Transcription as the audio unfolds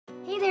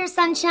Hey there,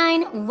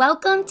 sunshine.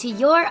 Welcome to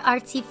Your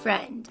Artsy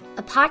Friend,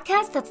 a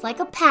podcast that's like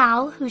a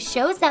pal who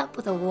shows up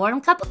with a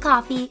warm cup of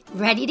coffee,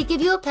 ready to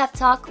give you a pep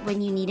talk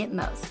when you need it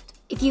most.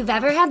 If you've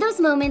ever had those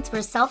moments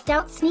where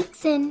self-doubt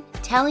sneaks in,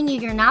 telling you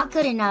you're not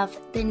good enough,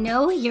 then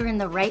know you're in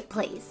the right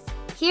place.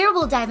 Here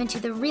we'll dive into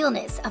the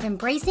realness of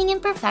embracing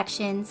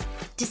imperfections,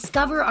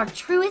 discover our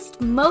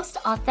truest, most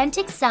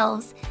authentic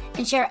selves,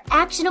 and share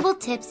actionable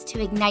tips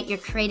to ignite your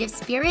creative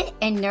spirit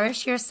and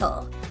nourish your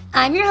soul.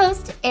 I'm your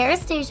host,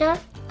 Anastasia.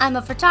 I'm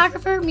a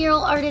photographer,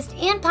 mural artist,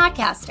 and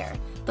podcaster.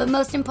 But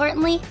most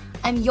importantly,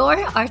 I'm your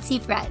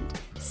artsy friend.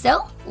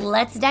 So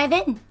let's dive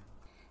in.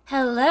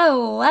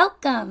 Hello,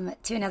 welcome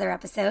to another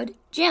episode,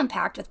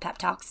 jam-packed with pep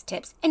talks,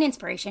 tips, and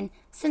inspiration,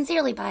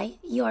 sincerely by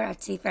your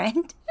artsy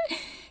friend.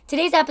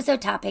 Today's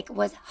episode topic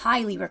was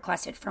highly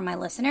requested from my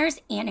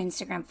listeners and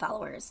Instagram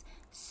followers.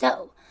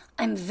 So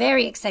I'm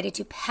very excited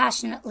to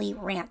passionately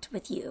rant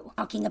with you,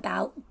 talking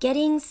about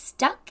getting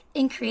stuck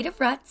in creative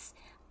ruts.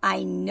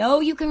 I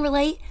know you can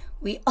relate.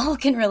 We all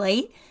can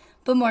relate,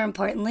 but more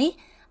importantly,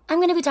 I'm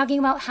going to be talking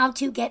about how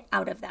to get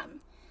out of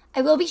them.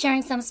 I will be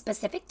sharing some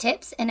specific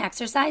tips and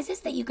exercises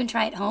that you can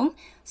try at home,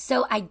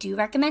 so I do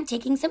recommend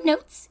taking some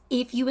notes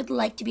if you would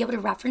like to be able to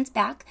reference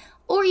back,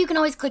 or you can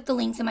always click the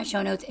links in my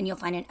show notes and you'll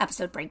find an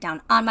episode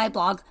breakdown on my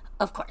blog,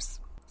 of course.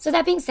 So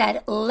that being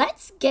said,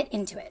 let's get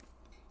into it.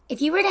 If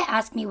you were to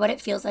ask me what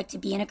it feels like to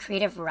be in a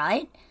creative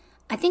rut,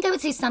 I think I would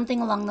say something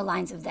along the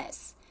lines of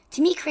this.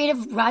 To me,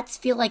 creative ruts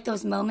feel like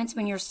those moments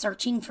when you're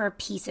searching for a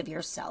piece of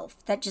yourself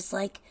that just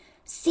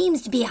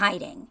seems to be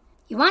hiding.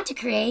 You want to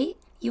create,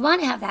 you want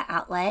to have that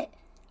outlet.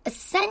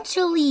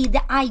 Essentially,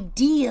 the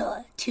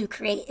idea to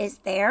create is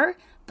there,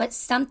 but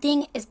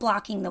something is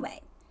blocking the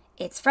way.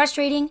 It's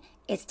frustrating,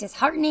 it's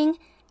disheartening,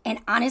 and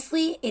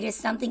honestly, it is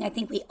something I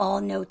think we all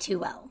know too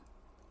well.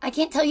 I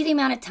can't tell you the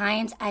amount of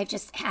times I've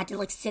just had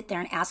to sit there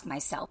and ask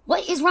myself,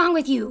 what is wrong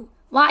with you?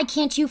 Why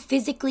can't you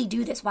physically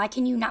do this? Why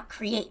can you not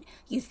create?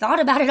 You thought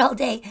about it all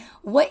day.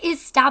 What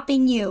is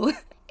stopping you?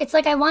 It's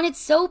like I wanted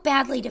so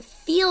badly to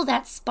feel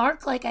that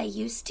spark like I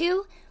used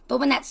to, but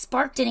when that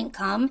spark didn't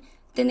come,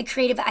 then the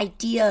creative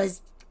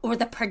ideas or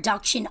the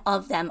production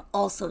of them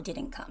also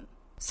didn't come.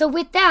 So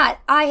with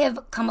that, I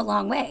have come a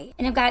long way,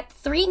 and I've got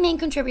 3 main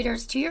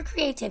contributors to your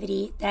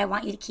creativity that I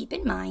want you to keep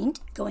in mind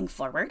going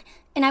forward,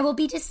 and I will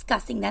be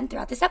discussing them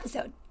throughout this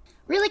episode.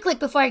 Really quick,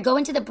 before I go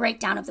into the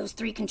breakdown of those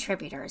 3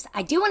 contributors,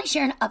 I do want to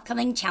share an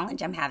upcoming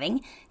challenge I'm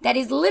having that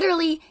is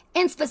literally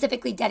and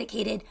specifically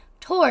dedicated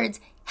towards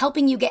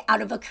helping you get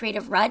out of a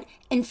creative rut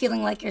and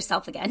feeling like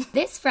yourself again.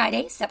 This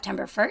Friday,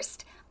 September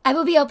 1st, I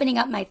will be opening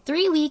up my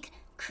 3-week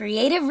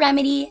Creative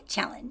Remedy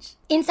Challenge.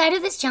 Inside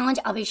of this challenge,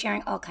 I'll be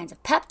sharing all kinds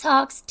of pep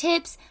talks,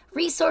 tips,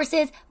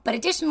 resources, but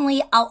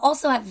additionally, I'll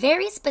also have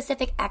very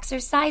specific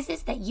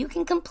exercises that you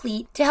can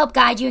complete to help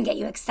guide you and get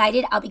you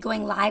excited. I'll be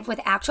going live with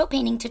actual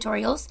painting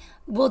tutorials.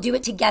 We'll do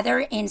it together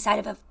inside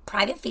of a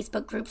private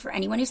Facebook group for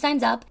anyone who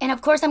signs up. And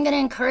of course, I'm going to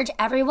encourage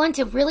everyone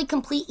to really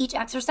complete each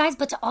exercise,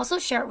 but to also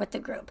share it with the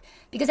group.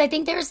 Because I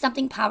think there is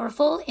something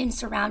powerful in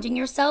surrounding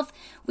yourself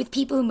with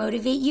people who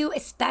motivate you,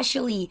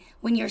 especially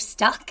when you're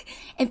stuck,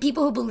 and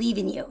people who believe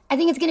in you. I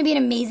think it's going to be an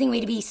amazing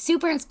way to be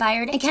super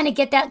inspired and kind of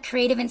get that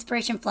creative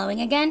inspiration flowing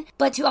again,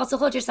 but to also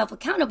hold yourself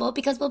accountable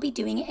because we'll be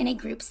doing it in a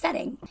group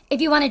setting. If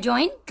you want to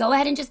join, go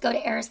ahead and just go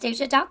to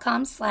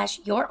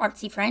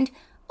anastasia.com/yourartsyfriend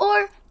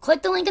or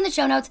click the link in the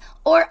show notes,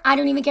 or I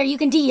don't even care, you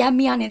can DM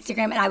me on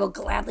Instagram and I will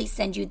gladly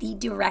send you the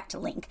direct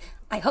link.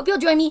 I hope you'll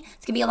join me.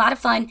 It's going to be a lot of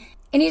fun,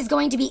 and it is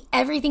going to be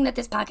everything that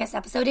this podcast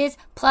episode is,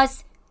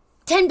 plus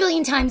 10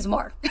 billion times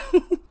more.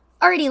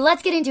 Alrighty,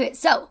 let's get into it.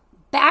 So,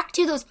 back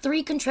to those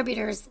 3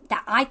 contributors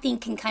that I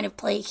think can kind of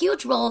play a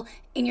huge role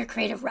in your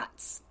creative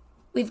ruts.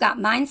 We've got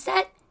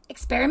mindset,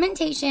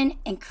 experimentation,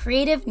 and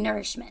creative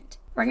nourishment.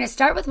 We're going to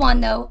start with 1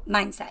 though,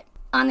 mindset.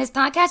 On this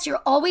podcast,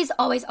 you're always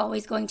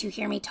going to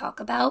hear me talk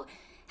about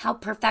how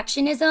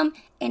perfectionism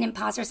and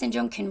imposter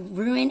syndrome can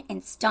ruin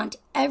and stunt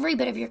every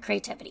bit of your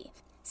creativity.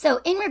 So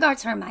in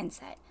regards to our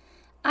mindset,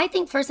 I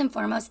think first and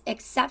foremost,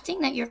 accepting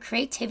that your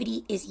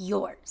creativity is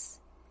yours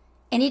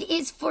and it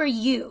is for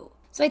you.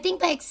 So I think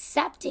by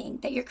accepting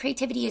that your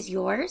creativity is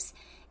yours,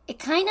 it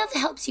kind of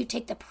helps you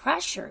take the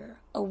pressure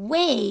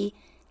away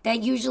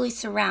that usually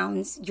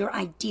surrounds your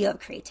idea of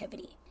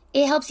creativity.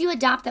 It helps you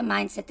adopt the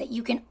mindset that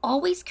you can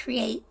always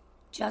create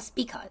just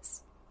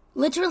because.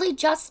 Literally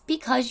just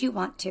because you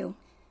want to.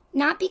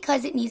 Not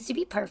because it needs to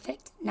be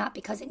perfect, not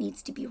because it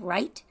needs to be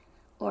right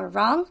or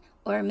wrong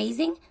or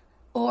amazing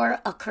or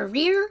a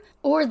career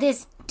or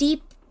this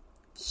deep,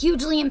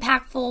 hugely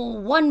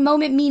impactful one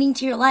moment meaning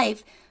to your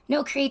life.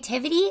 No,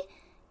 creativity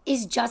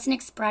is just an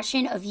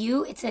expression of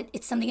you. It's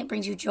something that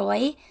brings you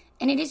joy,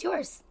 and it is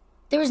yours.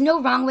 There is no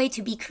wrong way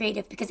to be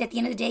creative because at the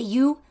end of the day,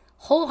 you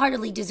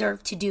wholeheartedly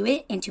deserve to do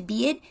it and to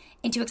be it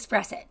and to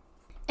express it.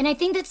 And I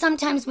think that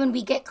sometimes when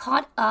we get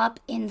caught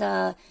up in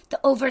the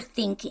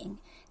overthinking,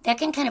 that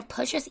can kind of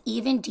push us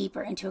even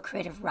deeper into a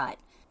creative rut.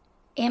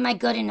 Am I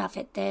good enough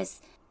at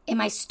this?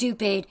 Am I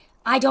stupid?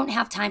 I don't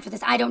have time for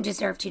this. I don't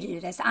deserve to do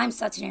this. I'm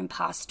such an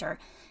imposter.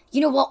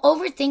 We'll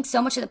overthink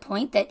so much to the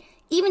point that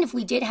even if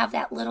we did have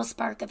that little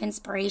spark of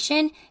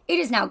inspiration, it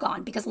is now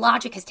gone because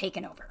logic has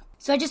taken over.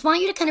 So I just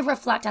want you to kind of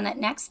reflect on that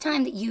next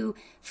time that you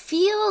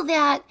feel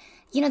that,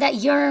 that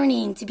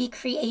yearning to be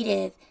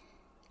creative.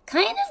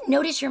 Kind of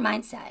notice your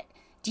mindset.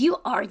 Do you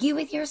argue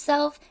with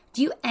yourself?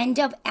 Do you end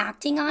up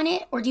acting on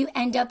it? Or do you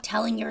end up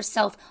telling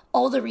yourself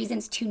all the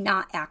reasons to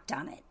not act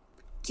on it?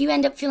 Do you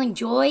end up feeling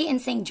joy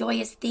and saying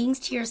joyous things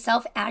to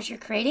yourself as you're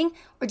creating?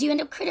 Or do you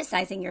end up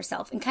criticizing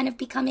yourself and kind of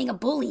becoming a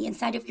bully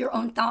inside of your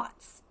own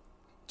thoughts?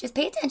 Just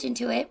pay attention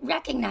to it,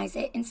 recognize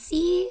it, and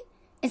see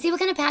what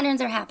kind of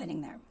patterns are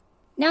happening there.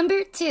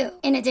 Number 2,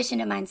 in addition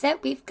to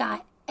mindset, we've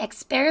got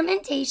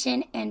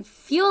experimentation and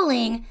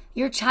fueling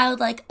your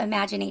childlike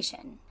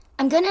imagination.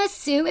 I'm going to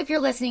assume if you're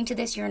listening to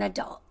this, you're an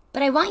adult,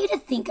 but I want you to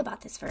think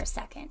about this for a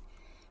second.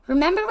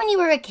 Remember when you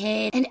were a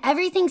kid and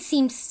everything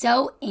seemed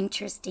so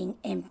interesting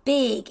and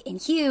big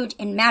and huge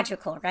and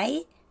magical,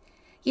 right?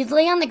 You'd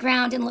lay on the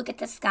ground and look at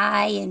the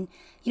sky and,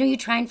 you'd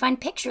try and find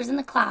pictures in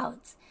the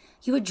clouds.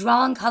 You would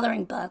draw in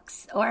coloring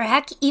books or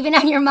heck, even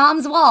on your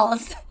mom's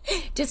walls,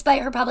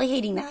 despite her probably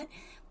hating that.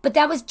 But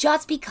that was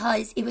just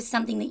because it was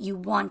something that you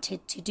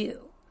wanted to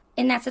do.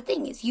 And that's the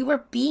thing is you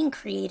were being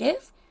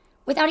creative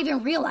without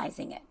even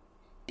realizing it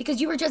because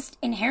you were just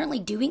inherently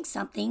doing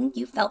something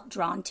you felt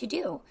drawn to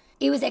do.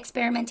 It was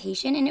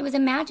experimentation and it was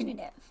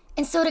imaginative.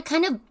 And so to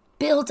kind of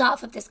build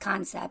off of this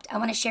concept, I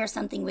want to share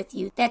something with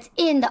you that's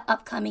in the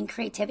upcoming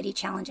creativity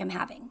challenge I'm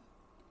having.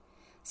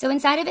 So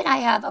inside of it, I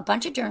have a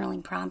bunch of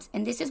journaling prompts,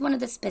 and this is one of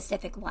the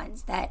specific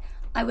ones that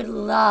I would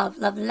love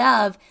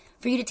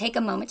for you to take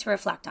a moment to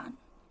reflect on.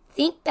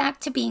 Think back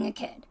to being a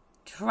kid.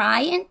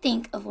 Try and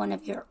think of one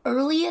of your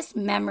earliest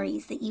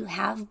memories that you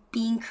have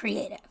being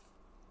creative.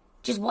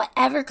 Just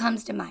whatever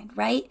comes to mind,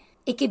 right?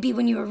 It could be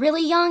when you were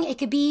really young. It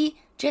could be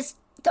just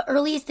the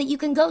earliest that you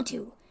can go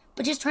to.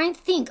 But just try and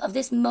think of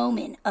this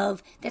moment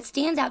that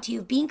stands out to you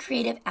of being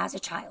creative as a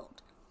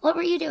child. What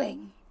were you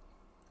doing?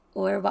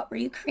 Or what were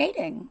you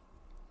creating?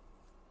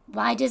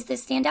 Why does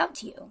this stand out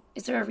to you?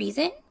 Is there a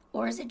reason?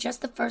 Or is it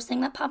just the first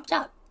thing that popped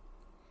up?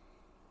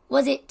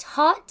 Was it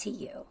taught to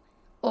you?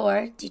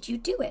 Or did you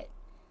do it?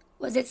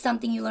 Was it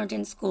something you learned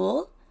in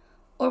school?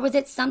 Or was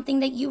it something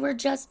that you were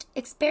just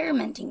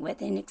experimenting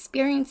with and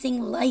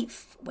experiencing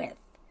life with?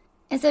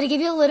 And so to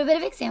give you a little bit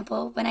of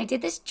example, when I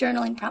did this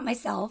journaling prompt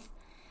myself,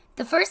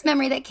 the first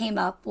memory that came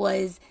up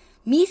was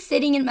me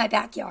sitting in my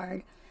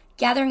backyard,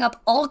 gathering up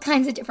all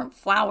kinds of different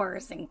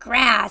flowers and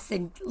grass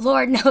and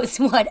Lord knows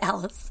what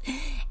else.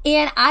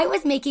 And I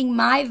was making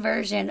my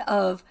version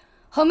of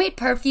homemade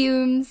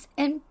perfumes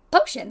and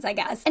potions, I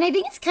guess. And I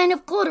think it's kind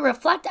of cool to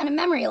reflect on a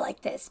memory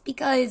like this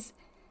because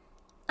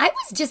I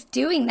was just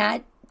doing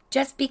that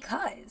just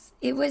because.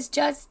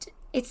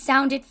 It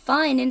sounded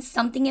fun and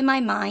something in my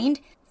mind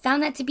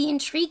found that to be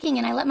intriguing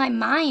and I let my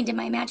mind and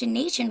my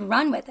imagination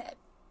run with it.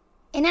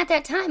 And at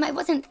that time, I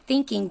wasn't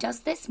thinking,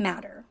 does this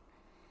matter?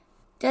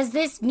 Does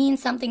this mean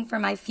something for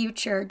my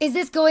future? Is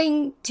this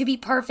going to be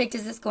perfect?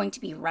 Is this going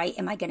to be right?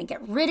 Am I going to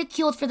get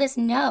ridiculed for this?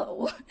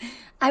 No.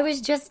 I was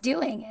just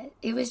doing it.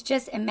 It was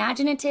just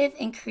imaginative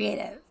and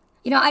creative.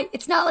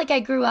 It's not like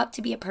I grew up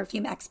to be a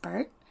perfume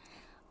expert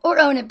or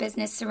own a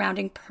business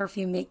surrounding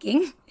perfume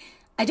making.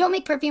 I don't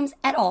make perfumes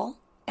at all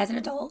as an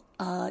adult.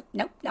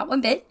 Nope, not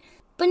one bit.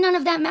 But none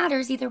of that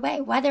matters either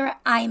way, whether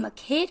I'm a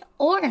kid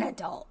or an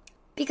adult.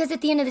 Because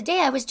at the end of the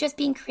day, I was just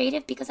being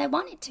creative because I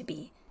wanted to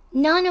be.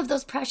 None of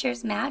those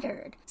pressures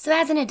mattered. So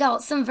as an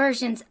adult, some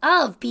versions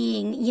of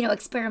being,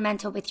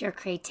 experimental with your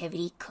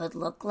creativity could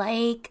look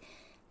like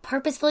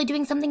purposefully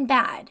doing something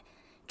bad,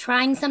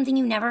 trying something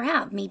you never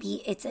have.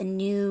 Maybe it's a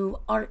new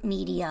art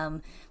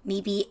medium.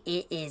 Maybe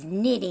it is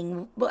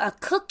knitting,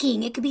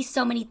 cooking. It could be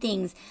so many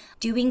things.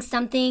 Doing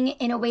something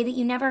in a way that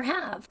you never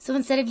have. So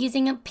instead of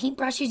using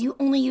paintbrushes, you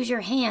only use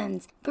your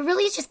hands. But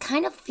really, it's just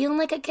kind of feeling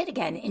like a kid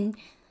again and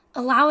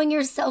allowing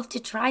yourself to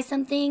try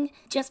something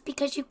just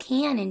because you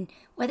can, and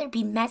whether it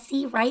be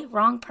messy, right,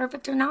 wrong,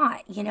 perfect or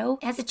not,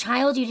 As a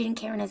child, you didn't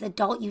care, and as an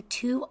adult, you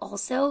too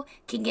also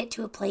can get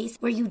to a place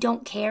where you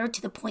don't care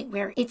to the point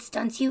where it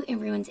stunts you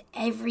and ruins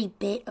every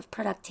bit of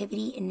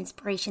productivity and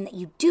inspiration that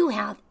you do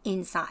have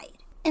inside.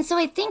 And so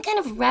I think kind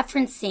of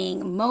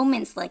referencing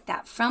moments like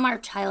that from our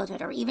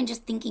childhood, or even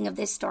just thinking of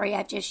this story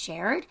I've just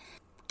shared,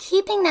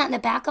 keeping that in the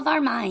back of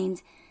our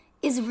mind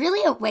is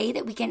really a way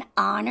that we can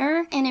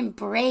honor and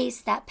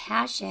embrace that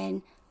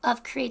passion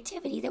of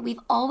creativity that we've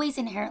always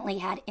inherently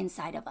had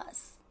inside of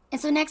us.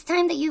 And so next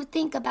time that you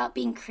think about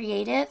being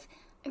creative,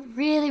 I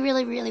really,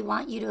 really, really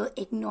want you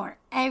to ignore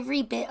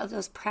every bit of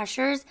those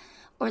pressures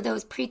or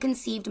those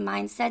preconceived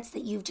mindsets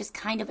that you've just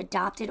kind of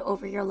adopted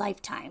over your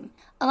lifetime.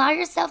 Allow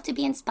yourself to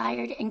be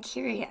inspired and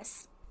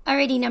curious.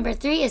 Alrighty, number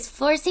 3 is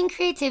forcing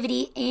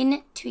creativity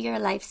into your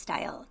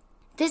lifestyle.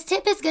 This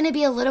tip is going to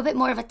be a little bit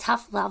more of a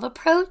tough love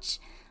approach.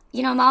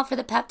 I'm all for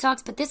the pep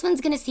talks, but this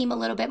one's going to seem a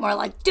little bit more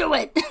like, do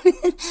it.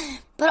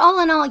 But all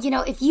in all,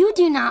 if you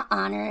do not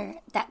honor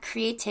that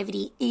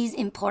creativity is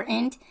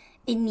important,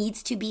 it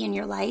needs to be in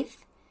your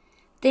life,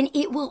 then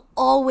it will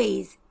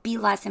always be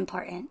less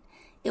important.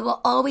 It will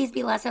always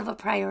be less of a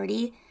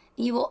priority.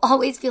 You will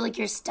always feel like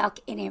you're stuck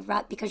in a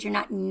rut because you're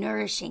not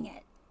nourishing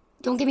it.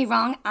 Don't get me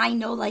wrong, I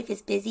know life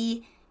is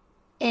busy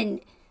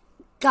and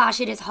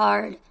gosh, it is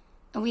hard.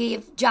 And we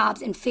have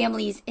jobs and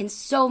families and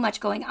so much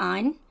going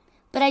on.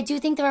 But I do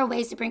think there are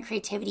ways to bring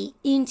creativity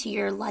into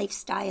your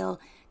lifestyle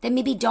that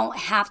maybe don't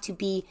have to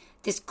be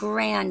this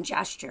grand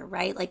gesture,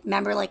 right? Like,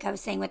 remember, like I was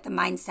saying with the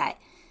mindset,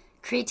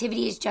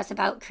 creativity is just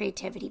about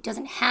creativity. It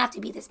doesn't have to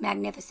be this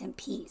magnificent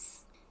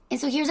piece. And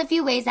so here's a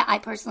few ways that I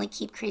personally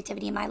keep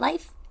creativity in my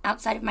life,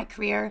 outside of my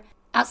career,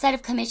 outside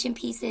of commission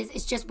pieces.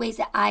 It's just ways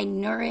that I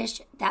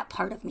nourish that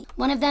part of me.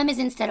 One of them is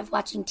instead of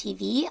watching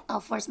TV, I'll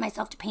force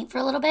myself to paint for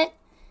a little bit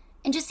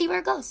and just see where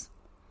it goes.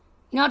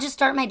 You know, I'll just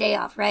start my day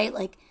off, right?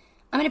 Like,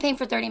 I'm going to paint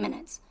for 30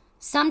 minutes.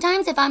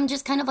 Sometimes if I'm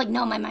just kind of like,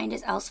 no, my mind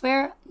is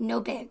elsewhere, no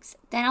bigs.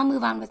 Then I'll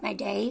move on with my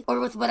day or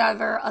with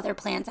whatever other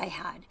plans I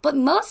had. But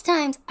most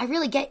times I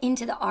really get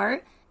into the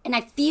art and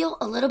I feel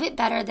a little bit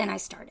better than I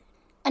started.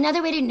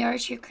 Another way to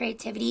nourish your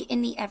creativity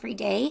in the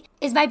everyday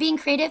is by being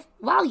creative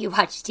while you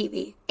watch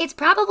TV. It's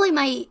probably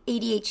my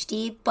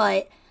ADHD,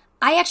 but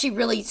I actually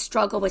really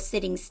struggle with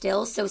sitting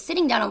still. So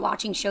sitting down and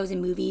watching shows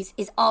and movies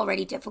is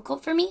already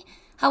difficult for me.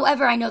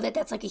 However, I know that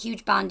that's like a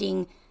huge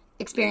bonding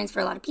experience for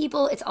a lot of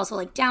people. It's also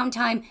like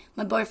downtime.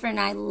 My boyfriend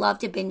and I love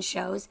to binge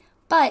shows,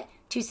 but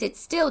to sit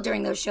still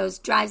during those shows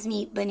drives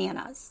me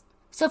bananas.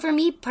 So for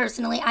me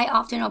personally, I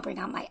often will bring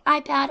out my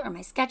iPad or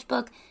my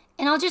sketchbook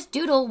and I'll just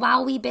doodle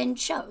while we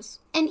binge shows.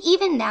 And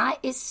even that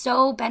is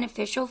so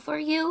beneficial for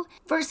you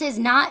versus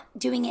not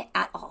doing it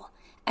at all.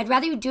 I'd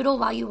rather you doodle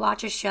while you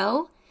watch a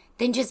show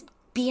than just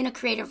be in a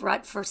creative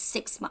rut for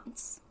 6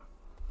 months.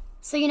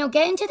 So,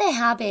 get into the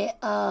habit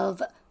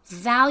of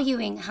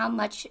valuing how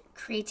much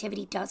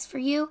creativity does for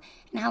you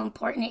and how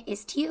important it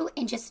is to you,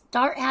 and just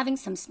start having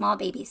some small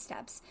baby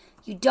steps.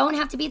 You don't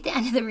have to be at the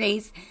end of the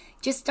race.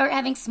 Just start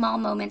having small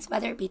moments,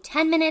 whether it be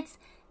 10 minutes,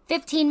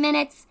 15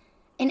 minutes,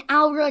 an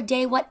hour a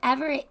day,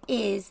 whatever it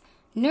is.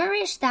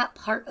 Nourish that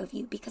part of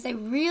you, because I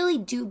really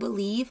do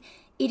believe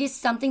it is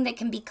something that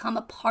can become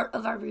a part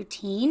of our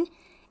routine.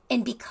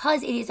 And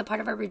because it is a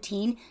part of our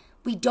routine,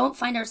 we don't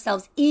find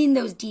ourselves in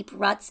those deep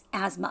ruts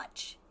as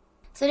much.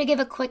 So to give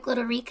a quick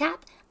little recap,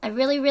 I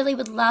really, really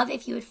would love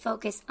if you would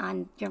focus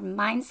on your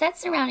mindset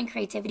surrounding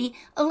creativity,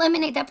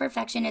 eliminate that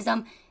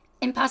perfectionism.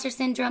 Imposter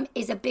syndrome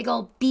is a big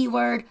old B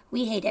word.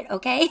 We hate it,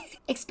 okay?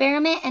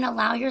 Experiment and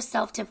allow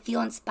yourself to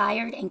feel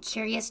inspired and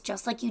curious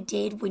just like you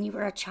did when you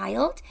were a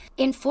child.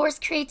 And force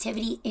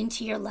creativity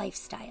into your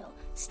lifestyle.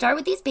 Start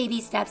with these baby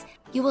steps.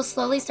 You will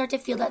slowly start to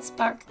feel that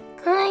spark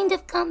kind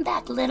of come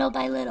back little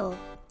by little.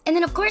 And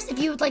then, of course, if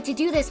you would like to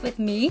do this with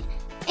me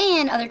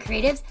and other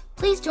creatives,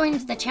 please join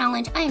the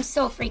challenge. I am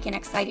so freaking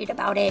excited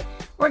about it.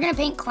 We're going to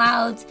paint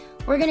clouds.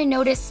 We're going to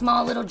notice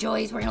small little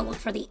joys. We're going to look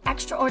for the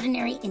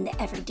extraordinary in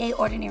the everyday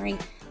ordinary.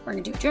 We're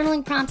going to do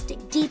journaling prompts,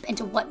 dig deep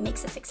into what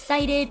makes us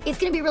excited. It's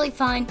going to be really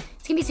fun.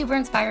 It's going to be super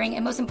inspiring.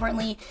 And most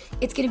importantly,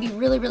 it's going to be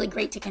really, really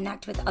great to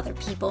connect with other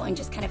people and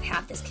just kind of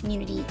have this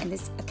community and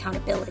this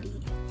accountability.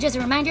 Just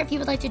a reminder, if you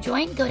would like to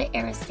join, go to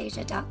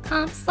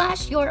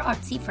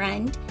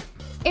arastasia.com/yourartsyfriend.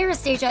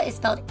 Arastasia is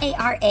spelled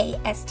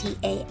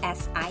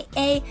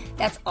Arastasia.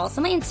 That's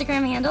also my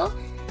Instagram handle.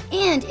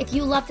 And if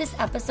you love this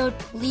episode,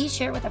 please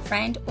share it with a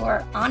friend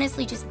or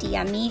honestly just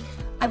DM me.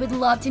 I would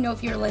love to know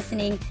if you're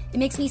listening. It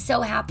makes me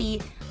so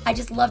happy. I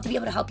just love to be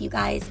able to help you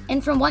guys.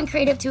 And from one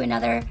creative to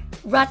another,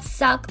 ruts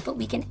suck, but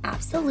we can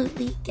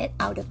absolutely get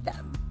out of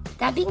them.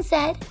 That being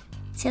said,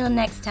 till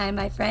next time,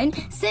 my friend,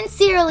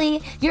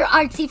 sincerely, your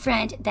artsy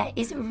friend that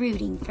is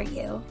rooting for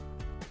you.